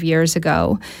couple of years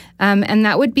ago. And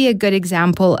that would be a good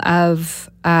example of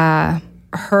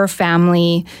her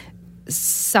family.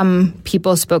 Some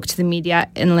people spoke to the media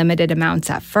in limited amounts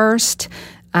at first.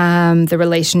 The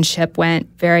relationship went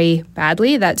very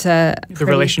badly. The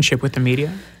relationship with the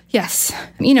media? Yes.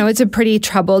 It's a pretty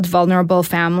troubled, vulnerable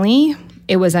family.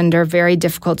 It was under very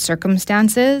difficult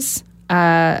circumstances.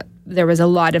 There was a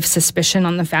lot of suspicion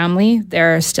on the family.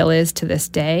 There still is to this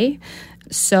day.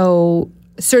 So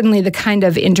certainly the kind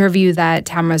of interview that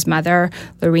Tamara's mother,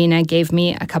 Lorena, gave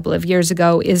me a couple of years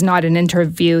ago is not an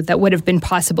interview that would have been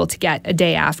possible to get a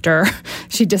day after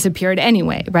she disappeared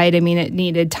anyway, right? I mean, it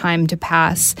needed time to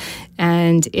pass,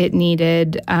 and it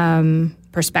needed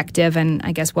perspective, and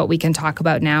I guess what we can talk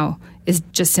about now is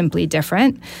just simply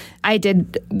different. I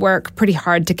did work pretty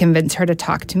hard to convince her to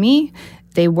talk to me.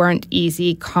 They weren't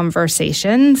easy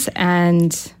conversations,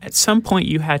 and at some point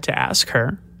you had to ask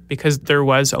her, because there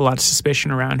was a lot of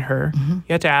suspicion around her. Mm-hmm.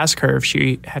 You had to ask her if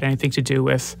she had anything to do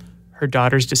with her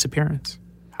daughter's disappearance.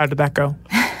 How did that go?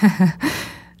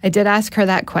 I did ask her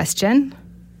that question.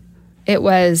 It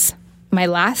was my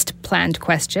last planned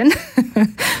question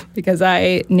because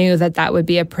I knew that would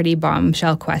be a pretty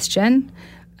bombshell question.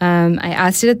 I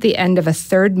asked it at the end of a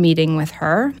third meeting with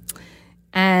her,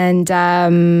 and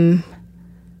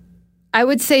I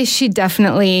would say she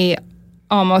definitely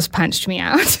almost punched me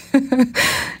out.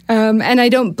 And I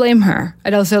don't blame her.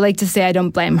 I'd also like to say I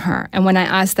don't blame her. And when I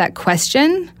asked that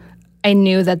question, I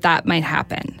knew that might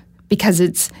happen because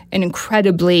it's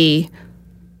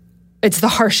the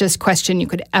harshest question you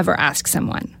could ever ask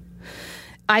someone.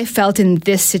 I felt in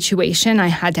this situation I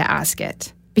had to ask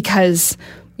it because,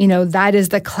 that is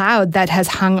the cloud that has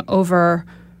hung over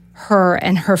her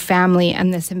and her family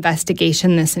and this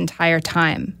investigation this entire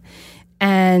time.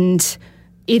 And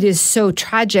it is so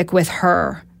tragic with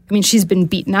her. I mean, she's been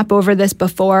beaten up over this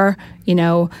before,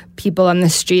 people on the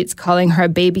streets calling her a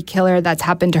baby killer. That's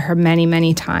happened to her many,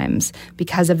 many times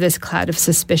because of this cloud of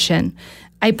suspicion.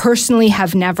 I personally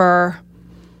have never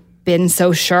been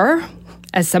so sure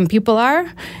as some people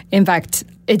are. In fact,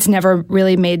 it's never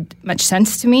really made much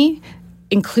sense to me,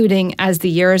 including as the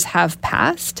years have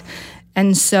passed.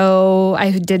 And so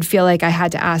I did feel like I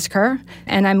had to ask her.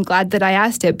 And I'm glad that I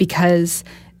asked it because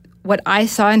what I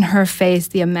saw in her face,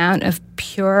 the amount of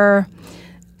pure,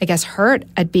 hurt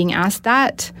at being asked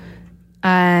that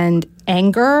and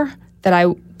anger that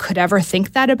I could ever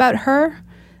think that about her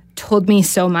told me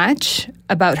so much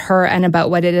about her and about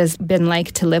what it has been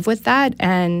like to live with that.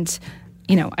 And,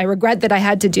 I regret that I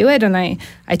had to do it. And I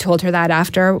told her that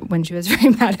after when she was very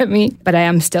mad at me. But I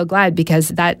am still glad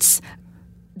because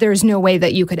there's no way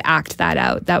that you could act that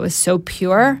out. That was so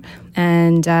pure.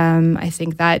 And I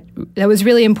think that was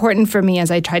really important for me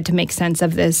as I tried to make sense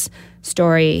of this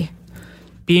story.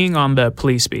 Being on the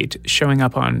police beat, showing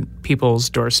up on people's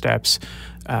doorsteps,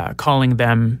 calling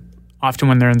them often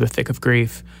when they're in the thick of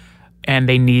grief, and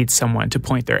they need someone to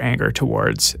point their anger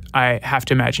towards. I have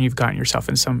to imagine you've gotten yourself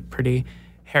in some pretty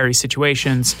hairy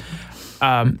situations.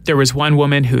 There was one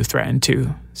woman who threatened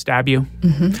to stab you.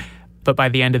 Mm-hmm. But by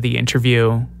the end of the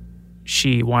interview,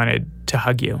 she wanted to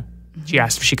hug you. Mm-hmm. She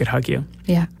asked if she could hug you.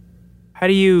 Yeah. How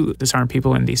do you disarm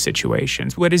people in these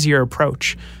situations? What is your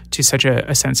approach to such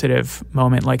a sensitive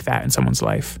moment like that in someone's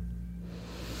life?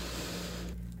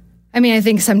 I mean, I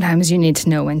think sometimes you need to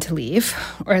know when to leave,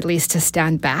 or at least to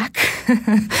stand back.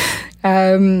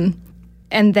 And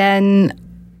then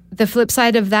the flip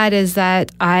side of that is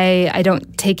that I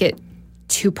don't take it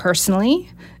too personally.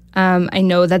 I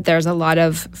know that there's a lot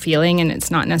of feeling and it's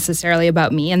not necessarily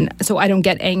about me. And so I don't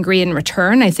get angry in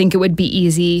return. I think it would be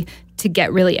easy to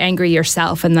get really angry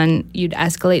yourself and then you'd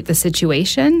escalate the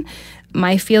situation.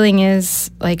 My feeling is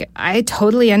I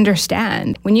totally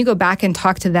understand. When you go back and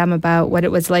talk to them about what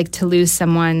it was like to lose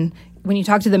someone, when you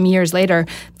talk to them years later,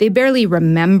 they barely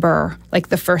remember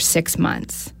the first 6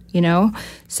 months,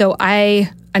 So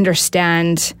I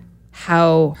understand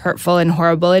how hurtful and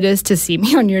horrible it is to see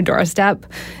me on your doorstep.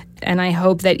 And I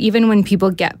hope that even when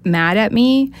people get mad at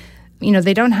me,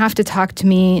 they don't have to talk to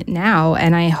me now.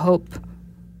 And I hope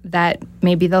that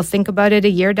maybe they'll think about it a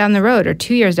year down the road or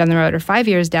 2 years down the road or 5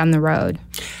 years down the road.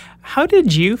 How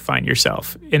did you find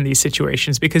yourself in these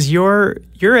situations? Because your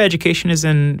education is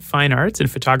in fine arts and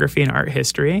photography and art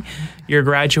history. You're a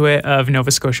graduate of Nova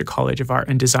Scotia College of Art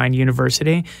and Design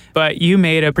University, but you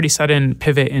made a pretty sudden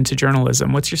pivot into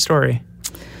journalism. What's your story?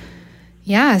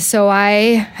 Yeah, so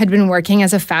I had been working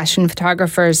as a fashion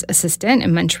photographer's assistant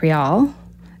in Montreal,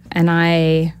 and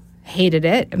I hated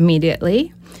it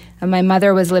immediately. And my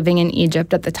mother was living in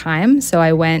Egypt at the time, so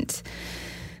I went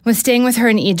was staying with her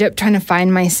in Egypt trying to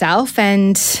find myself.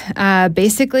 And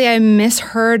basically I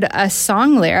misheard a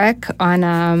song lyric on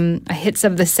a Hits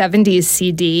of the 70s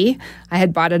CD. I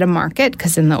had bought at a market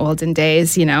because in the olden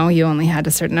days, you only had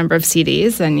a certain number of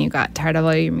CDs and you got tired of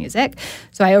all your music.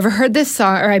 So I overheard this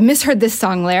song, or I misheard this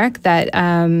song lyric that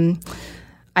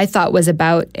I thought was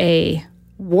about a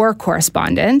war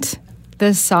correspondent.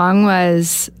 The song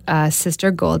was Sister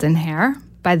Golden Hair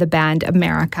by the band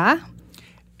America.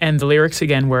 And the lyrics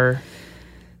again were?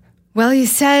 Well,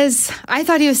 I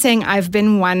thought he was saying, I've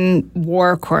been one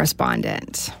war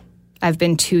correspondent. I've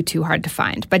been too hard to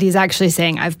find. But he's actually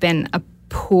saying, I've been a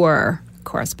poor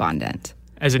correspondent.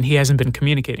 As in he hasn't been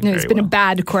communicating very well. No, he's been a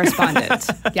bad correspondent.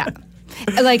 Yeah.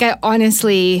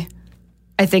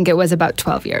 I think it was about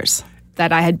 12 years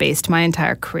that I had based my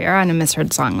entire career on a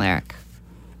misheard song lyric.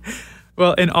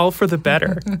 Well, and all for the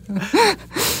better.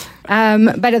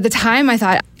 But at the time, I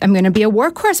thought, I'm going to be a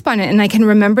war correspondent. And I can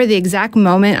remember the exact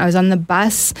moment I was on the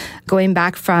bus going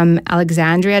back from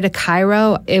Alexandria to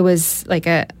Cairo. It was like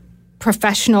a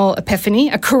professional epiphany,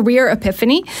 a career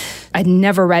epiphany. I'd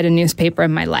never read a newspaper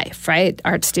in my life, right?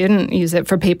 Art student, use it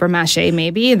for paper mache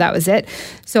maybe, that was it.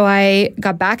 So I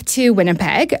got back to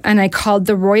Winnipeg and I called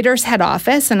the Reuters head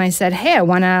office and I said, hey, I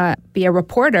want to be a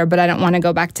reporter, but I don't want to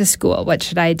go back to school. What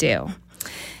should I do?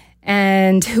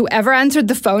 And whoever answered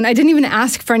the phone, I didn't even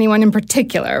ask for anyone in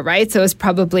particular, right? So it was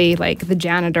probably like the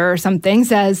janitor or something,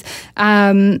 says,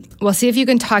 well, see if you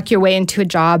can talk your way into a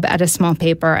job at a small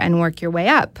paper and work your way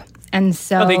up. And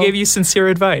so they gave you sincere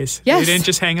advice. Yes. They didn't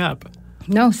just hang up.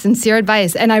 No, sincere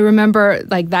advice. And I remember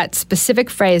that specific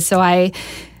phrase. So I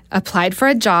applied for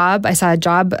a job. I saw a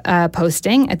job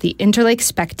posting at the Interlake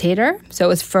Spectator. So it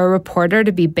was for a reporter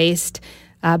to be based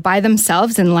by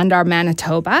themselves in Lundar,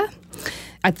 Manitoba,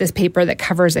 at this paper that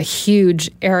covers a huge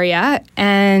area.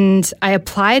 And I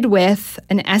applied with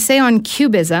an essay on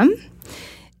cubism.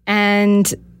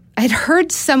 And I'd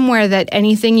heard somewhere that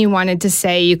anything you wanted to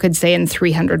say, you could say in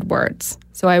 300 words.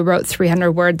 So I wrote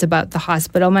 300 words about the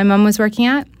hospital my mom was working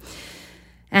at.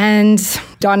 And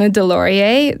Donna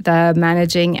Delorier, the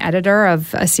managing editor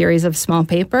of a series of small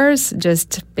papers,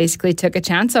 just basically took a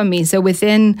chance on me. So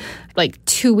within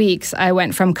 2 weeks, I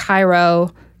went from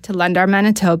Cairo to Lundar,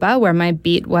 Manitoba, where my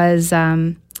beat was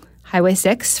Highway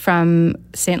 6 from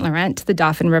St. Laurent to the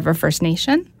Dauphin River First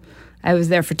Nation. I was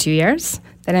there for 2 years.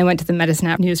 Then I went to the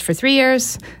Medicine News for 3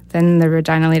 years, then the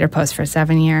Regina Leader Post for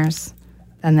 7 years,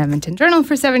 then the Edmonton Journal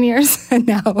for 7 years, and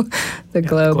now the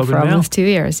Globe for almost 2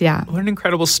 years. Yeah. What an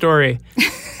incredible story.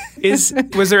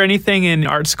 Was there anything in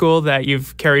art school that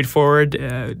you've carried forward?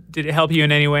 Did it help you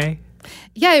in any way?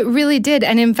 Yeah, it really did.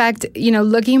 And in fact,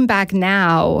 looking back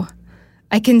now,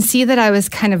 I can see that I was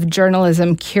kind of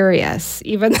journalism curious,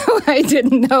 even though I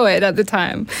didn't know it at the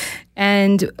time.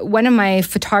 And one of my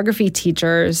photography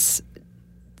teachers,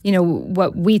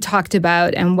 what we talked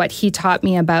about and what he taught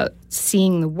me about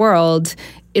seeing the world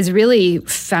is really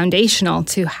foundational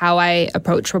to how I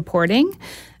approach reporting.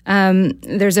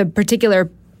 There's a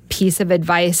particular piece of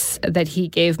advice that he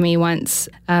gave me once,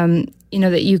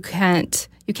 that you can't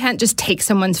just take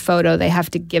someone's photo, they have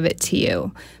to give it to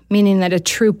you, meaning that a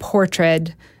true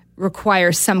portrait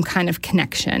requires some kind of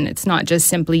connection. It's not just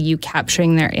simply you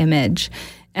capturing their image.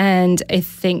 And I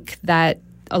think that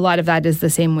a lot of that is the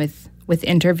same with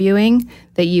interviewing,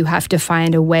 that you have to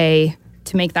find a way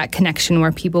to make that connection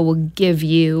where people will give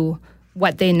you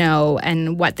what they know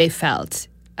and what they felt.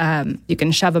 You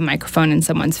can shove a microphone in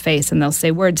someone's face and they'll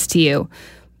say words to you.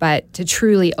 But to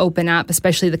truly open up,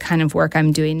 especially the kind of work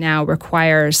I'm doing now,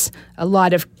 requires a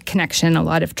lot of connection, a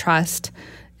lot of trust,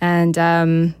 and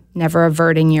never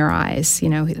averting your eyes.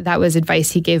 That was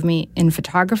advice he gave me in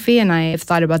photography, and I've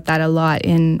thought about that a lot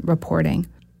in reporting.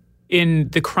 In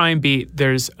the crime beat,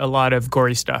 there's a lot of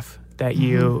gory stuff that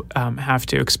you have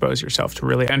to expose yourself to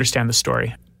really understand the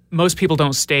story. Most people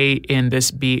don't stay in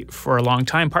this beat for a long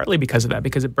time, partly because of that,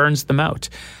 because it burns them out.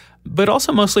 But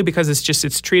also mostly because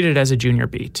it's treated as a junior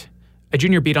beat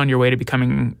on your way to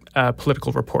becoming a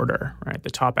political reporter, right? The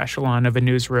top echelon of a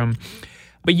newsroom.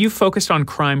 But you focused on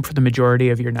crime for the majority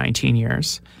of your 19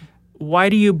 years. Why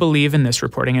do you believe in this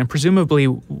reporting? And presumably,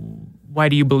 why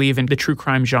do you believe in the true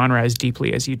crime genre as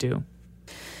deeply as you do?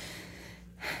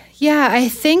 Yeah, I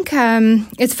think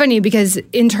it's funny because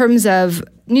in terms of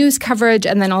news coverage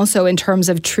and then also in terms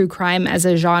of true crime as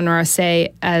a genre,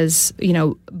 say as,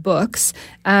 books,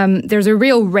 there's a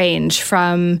real range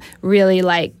from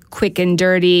really quick and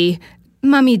dirty,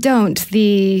 Mummy Don't,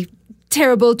 the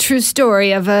terrible true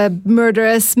story of a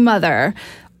murderous mother,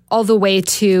 all the way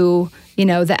to,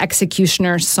 The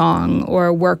Executioner's Song,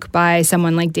 or work by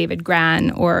someone like David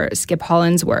Gran or Skip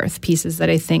Hollandsworth, pieces that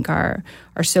I think are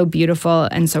so beautiful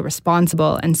and so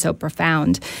responsible and so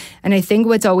profound. And I think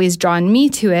what's always drawn me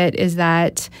to it is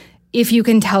that if you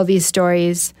can tell these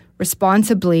stories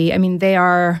responsibly, I mean, they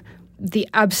are the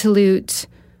absolute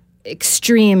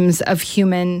extremes of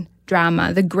human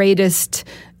drama, the greatest,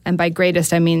 and by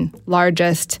greatest I mean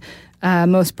largest,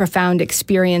 most profound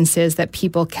experiences that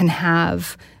people can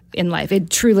have in life. It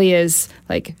truly is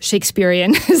like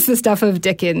Shakespearean, is the stuff of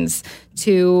Dickens,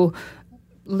 to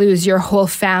lose your whole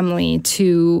family,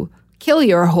 to kill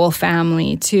your whole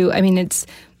family, it's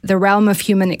the realm of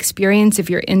human experience. If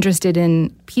you're interested in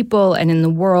people and in the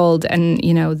world and,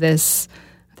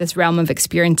 this realm of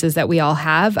experiences that we all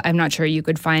have, I'm not sure you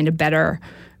could find a better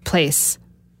place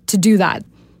to do that.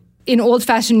 In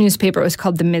old-fashioned newspaper, it was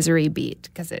called the Misery Beat,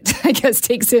 because it, I guess,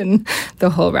 takes in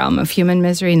the whole realm of human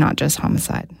misery, not just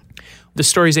homicide. The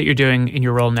stories that you're doing in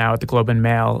your role now at the Globe and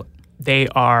Mail, they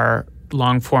are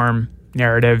long-form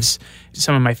narratives.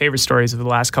 Some of my favorite stories of the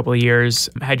last couple of years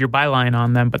had your byline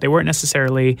on them, but they weren't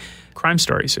necessarily crime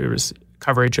stories. There was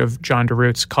coverage of John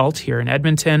DeRoot's cult here in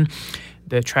Edmonton,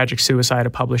 the tragic suicide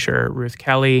of publisher Ruth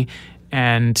Kelly,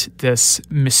 and this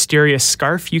mysterious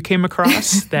scarf you came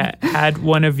across that had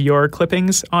one of your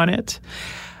clippings on it.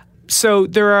 So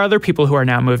there are other people who are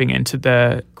now moving into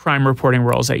the crime reporting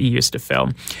roles that you used to fill.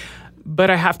 But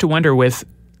I have to wonder, with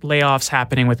layoffs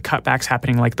happening, with cutbacks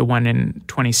happening like the one in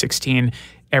 2016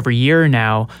 every year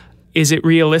now, is it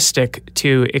realistic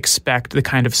to expect the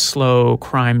kind of slow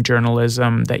crime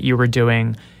journalism that you were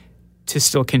doing to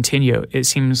still continue? It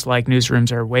seems like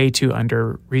newsrooms are way too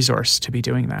under-resourced to be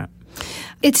doing that.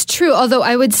 It's true, although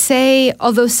I would say,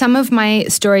 some of my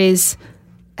stories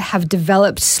have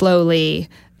developed slowly,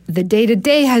 the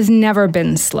day-to-day has never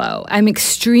been slow. I'm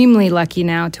extremely lucky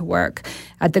now to work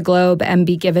at the Globe and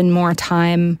be given more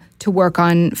time to work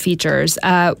on features.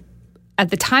 At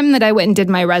the time that I went and did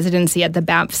my residency at the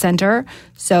Banff Centre,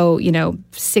 so,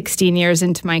 16 years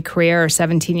into my career or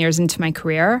 17 years into my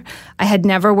career, I had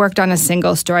never worked on a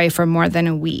single story for more than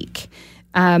a week.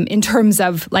 In terms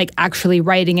of actually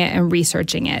writing it and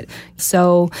researching it.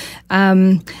 So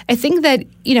I think that,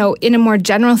 in a more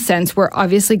general sense, we're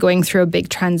obviously going through a big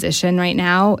transition right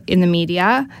now in the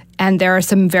media, and there are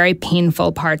some very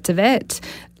painful parts of it,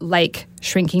 like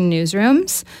shrinking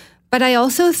newsrooms. But I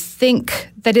also think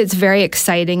that it's very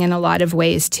exciting in a lot of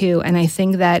ways too. And I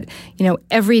think that,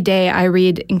 every day I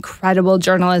read incredible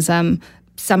journalism,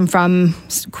 some from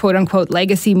quote-unquote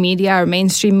legacy media or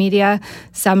mainstream media,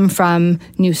 some from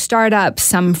new startups,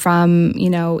 some from,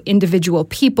 individual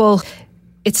people.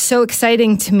 It's so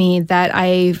exciting to me that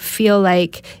I feel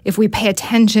like if we pay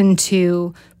attention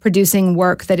to producing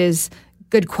work that is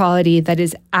good quality, that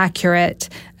is accurate,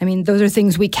 those are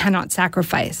things we cannot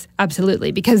sacrifice,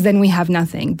 absolutely, because then we have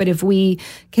nothing. But if we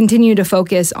continue to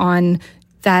focus on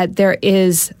that there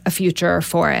is a future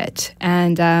for it.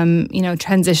 And,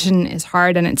 transition is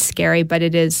hard and it's scary, but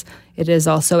it is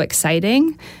also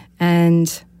exciting.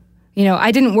 And,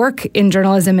 I didn't work in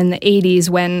journalism in the 80s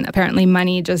when apparently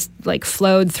money just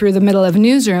flowed through the middle of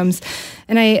newsrooms.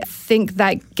 And I think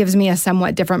that gives me a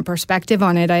somewhat different perspective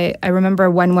on it. I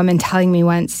remember one woman telling me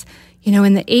once,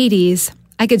 in the 80s,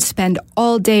 I could spend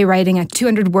all day writing a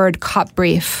 200-word cop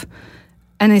brief.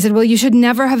 And I said, well, you should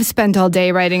never have spent all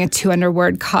day writing a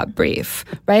 200-word cop brief,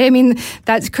 right?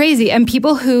 That's crazy. And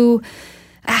people who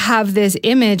have this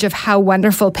image of how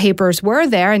wonderful papers were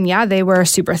there, and yeah, they were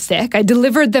super thick. I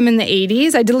delivered them in the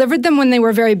 80s. I delivered them when they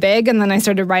were very big, and then I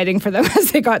started writing for them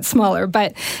as they got smaller.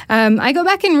 But I go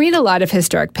back and read a lot of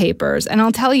historic papers, and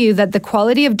I'll tell you that the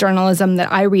quality of journalism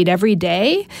that I read every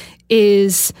day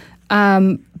is,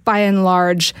 by and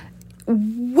large,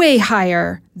 way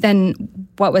higher than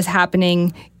what was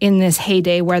happening in this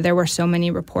heyday where there were so many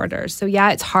reporters. So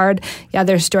yeah, it's hard. Yeah,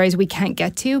 there's stories we can't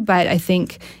get to, but I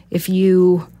think if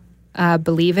you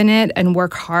believe in it and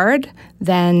work hard,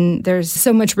 then there's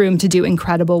so much room to do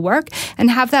incredible work and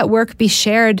have that work be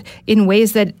shared in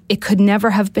ways that it could never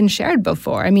have been shared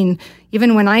before.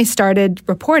 Even when I started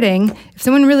reporting, if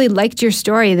someone really liked your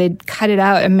story, they'd cut it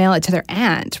out and mail it to their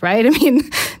aunt, right?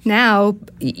 Now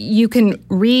you can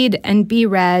read and be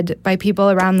read by people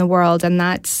around the world, and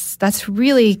that's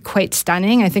really quite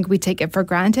stunning. I think we take it for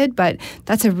granted, but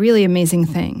that's a really amazing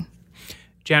thing.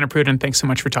 Jana Pruden, thanks so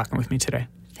much for talking with me today.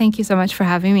 Thank you so much for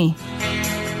having me.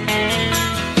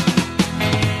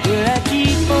 I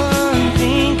keep on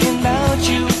thinking about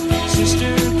you,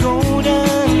 sister,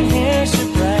 golden hair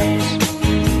surprise,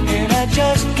 and I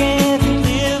just can't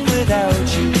live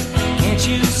without you. Can't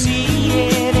you see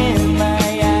it in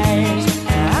my eyes?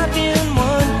 I've been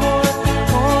one more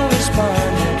correspondent.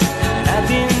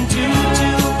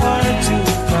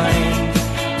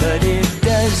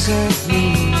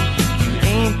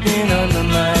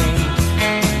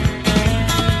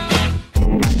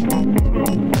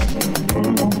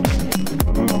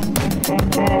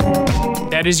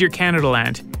 That is your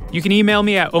Canadaland. You can email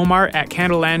me at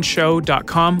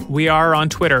omar@canadalandshow.com. We are on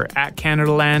Twitter at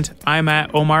Canadaland. I'm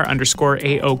at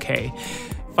Omar_AOK.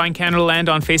 Find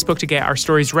Canadaland on Facebook to get our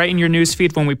stories right in your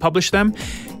newsfeed when we publish them.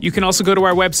 You can also go to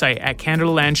our website at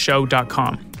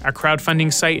CanadaLandShow.com. Our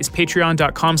crowdfunding site is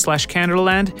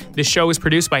patreon.com/CanadaLand. This show is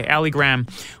produced by Ali Graham.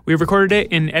 We recorded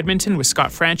it in Edmonton with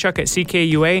Scott Franchuk at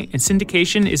CKUA, and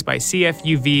syndication is by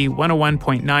CFUV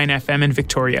 101.9 FM in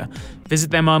Victoria.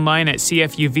 Visit them online at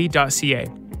cfuv.ca.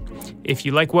 If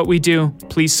you like what we do,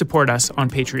 please support us on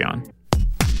Patreon.